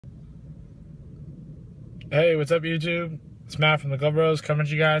Hey, what's up YouTube? It's Matt from the Glove Bros coming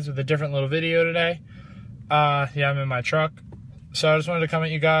to you guys with a different little video today. Yeah, I'm in my truck. So I just wanted to come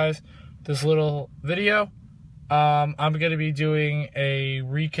at you guys with this little video. I'm going to be doing a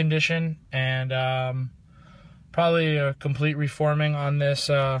recondition and probably a complete reforming on this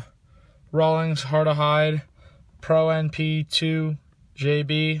Rawlings Hard to Hide pronp2jb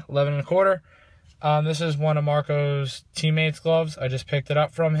 11 1/4. This is one of Marco's teammates' gloves. I just picked it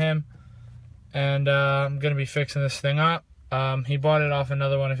up from him. And I'm going to be fixing this thing up. He bought it off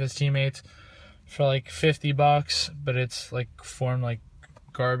another one of his teammates for like 50 bucks, but it's like formed like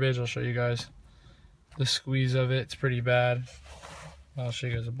garbage. I'll show you guys the squeeze of it. It's pretty bad. I'll show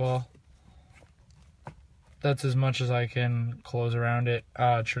you guys a ball. That's as much as I can close around it.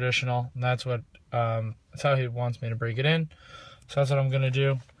 Traditional. And that's what that's how he wants me to break it in. So that's what I'm going to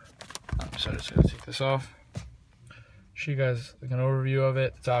do. So I'm just going to take this off. Show you guys like an overview of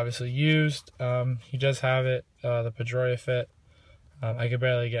it. It's obviously used. He does have it, the Pedroia fit. I could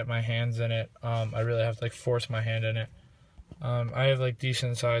barely get my hands in it. I really have to like force my hand in it. I have like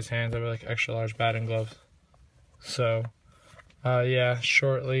decent sized hands. I have like extra large batting gloves. So yeah,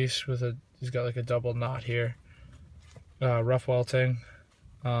 short leash with a, he's got like a double knot here. Rough welting.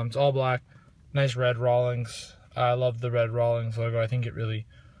 It's all black. Nice red Rawlings. I love the red Rawlings logo. I think it really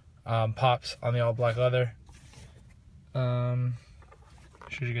pops on the all black leather.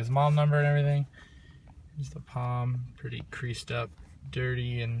 Showed you guys the model number and everything. Here's the palm, pretty creased up,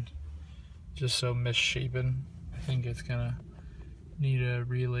 dirty, and just so misshapen. I think it's gonna need a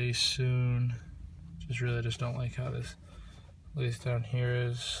relace soon. Just don't like how this lace down here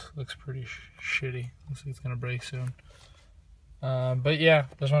is. Looks pretty shitty. Looks like it's gonna break soon. But yeah,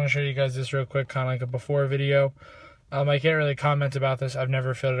 just want to show you guys this real quick, kind of like a before video. I can't really comment about this. I've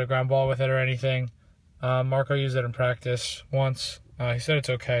never fielded a ground ball with it or anything. Marco used it in practice once. He said it's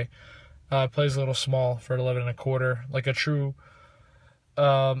okay. Plays a little small for 11 1/4, like a true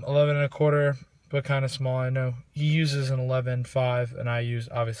 11 1/4, but kind of small. I know he uses an 11.5, and I use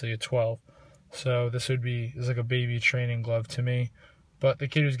obviously a 12. So this is like a baby training glove to me. But the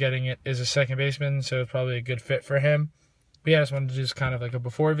kid who's getting it is a second baseman, so it's probably a good fit for him. But yeah, I just wanted to do kind of like a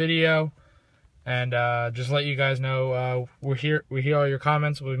before video. And just let you guys know we hear all your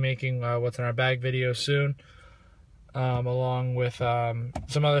comments. We'll be making what's in our bag video soon, along with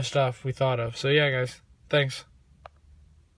some other stuff we thought of. So yeah, guys, thanks.